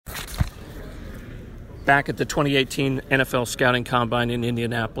Back at the 2018 NFL Scouting Combine in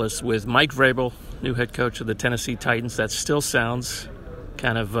Indianapolis with Mike Vrabel, new head coach of the Tennessee Titans. That still sounds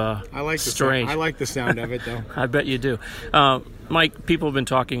kind of strange. I like the sound of it, though. I bet you do. Mike, people have been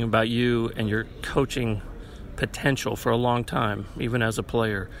talking about you and your coaching potential for a long time, even as a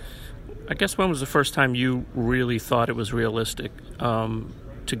player. I guess when was the first time you really thought it was realistic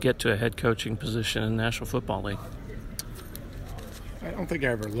to get to a head coaching position in the National Football League? I don't think I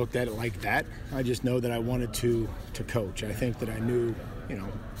ever looked at it like that. I just know that I wanted to coach. I think that I knew,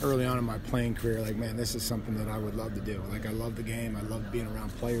 early on in my playing career, man, this is something that I would love to do. I love the game. I love being around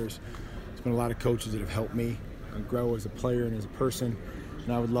players. There's been a lot of coaches that have helped me grow as a player and as a person,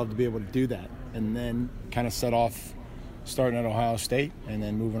 and I would love to be able to do that. And then kind of set off starting at Ohio State and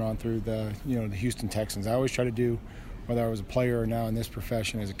then moving on through the Houston Texans. I always try to do, whether I was a player or now in this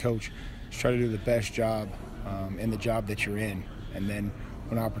profession as a coach, just try to do the best job in the job that you're in. And then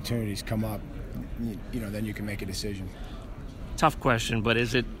when opportunities come up, then you can make a decision. Tough question, but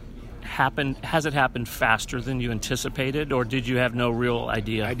has it happened faster than you anticipated, or did you have no real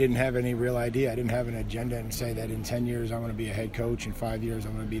idea? I didn't have any real idea. I didn't have an agenda and say that in 10 years I'm going to be a head coach, in 5 years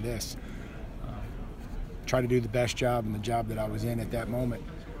I'm going to be this. Try to do the best job in the job that I was in at that moment.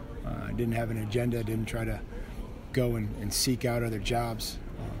 I didn't have an agenda, didn't try to go and seek out other jobs.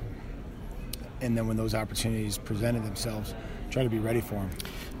 And then when those opportunities presented themselves, try to be ready for them.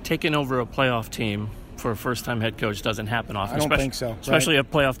 Taking over a playoff team for a first-time head coach doesn't happen often. I don't think so. Especially a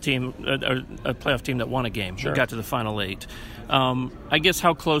playoff team that won a game. Sure. You got to the final 8. I guess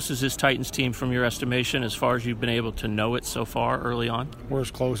how close is this Titans team from your estimation as far as you've been able to know it so far early on? We're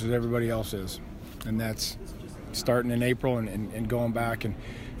as close as everybody else is. And that's starting in April and going back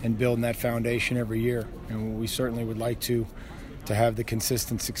and building that foundation every year. And we certainly would like to have the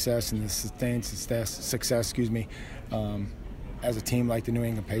consistent success and the sustained success, as a team like the New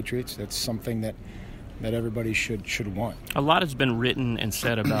England Patriots. That's something that everybody should want. A lot has been written and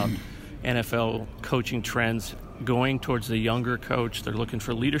said about NFL coaching trends going towards the younger coach. They're looking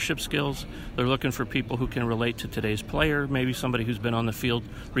for leadership skills. They're looking for people who can relate to today's player, maybe somebody who's been on the field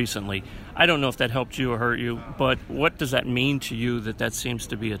recently. I don't know if that helped you or hurt you, but what does that mean to you that seems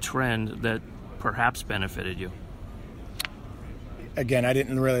to be a trend that perhaps benefited you? Again, I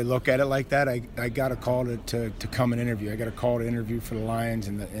didn't really look at it like that. I got a call to come and interview. I got a call to interview for the Lions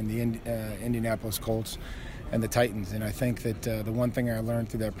and the Indianapolis Colts and the Titans. And I think that the one thing I learned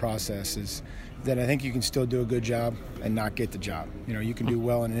through that process is that I think you can still do a good job and not get the job. You can do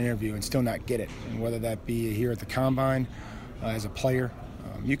well in an interview and still not get it. And whether that be here at the Combine as a player,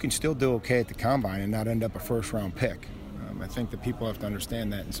 you can still do okay at the Combine and not end up a first-round pick. I think that people have to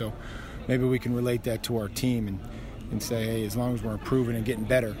understand that. And so maybe we can relate that to our team and say, hey, as long as we're improving and getting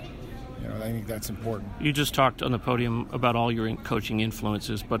better, I think that's important. You just talked on the podium about all your coaching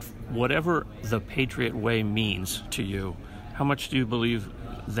influences, but whatever the Patriot way means to you, how much do you believe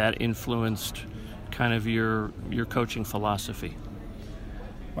that influenced kind of your coaching philosophy?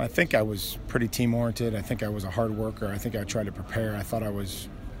 Well, I think I was pretty team-oriented. I think I was a hard worker. I think I tried to prepare. I thought I was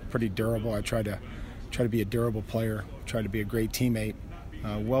pretty durable. I tried to be a durable player, tried to be a great teammate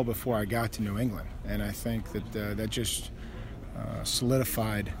well before I got to New England. And I think that just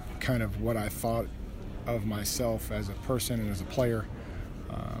solidified kind of what I thought of myself as a person and as a player,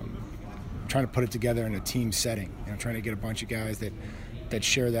 trying to put it together in a team setting, trying to get a bunch of guys that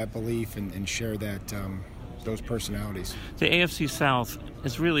share that belief and share that those personalities. The AFC South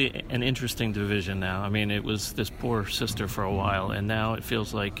is really an interesting division now. I mean, it was this poor sister for a while, and now it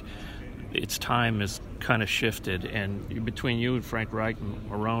feels like its time is kind of shifted, and between you and Frank Reich and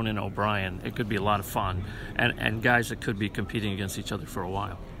Marone and O'Brien, it could be a lot of fun, and guys that could be competing against each other for a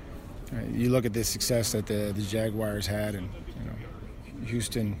while. You look at the success that the Jaguars had, and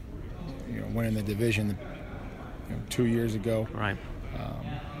Houston, winning the division 2 years ago. Right.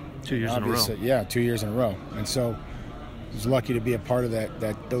 2 years in a row. Yeah, 2 years in a row, and so I was lucky to be a part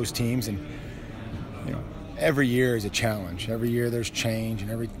of those teams, and every year is a challenge. Every year there's change, and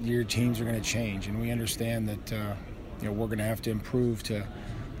every year teams are going to change. And we understand that we're going to have to improve to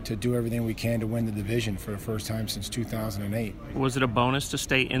do everything we can to win the division for the first time since 2008. Was it a bonus to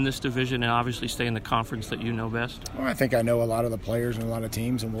stay in this division and obviously stay in the conference that you know best? Well, I think I know a lot of the players and a lot of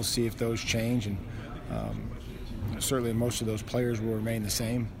teams, and we'll see if those change. And certainly most of those players will remain the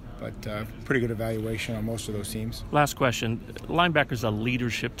same. But pretty good evaluation on most of those teams. Last question. Linebacker's a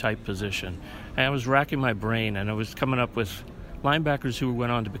leadership-type position. And I was racking my brain, and I was coming up with linebackers who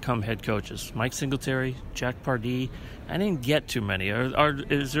went on to become head coaches. Mike Singletary, Jack Pardee. I didn't get too many.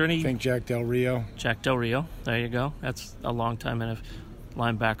 Is there any? I think Jack Del Rio. Jack Del Rio. There you go. That's a long time in a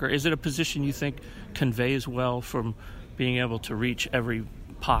linebacker. Is it a position you think conveys well from being able to reach every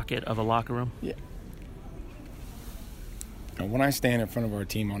pocket of a locker room? Yeah. when I stand in front of our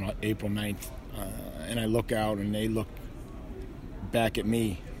team on April 9th and I look out and they look back at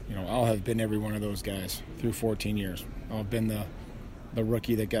me, I'll have been every one of those guys through 14 years. I'll have been the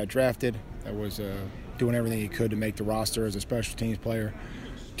rookie that got drafted, that was doing everything he could to make the roster as a special teams player,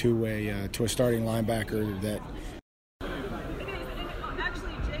 to a starting linebacker that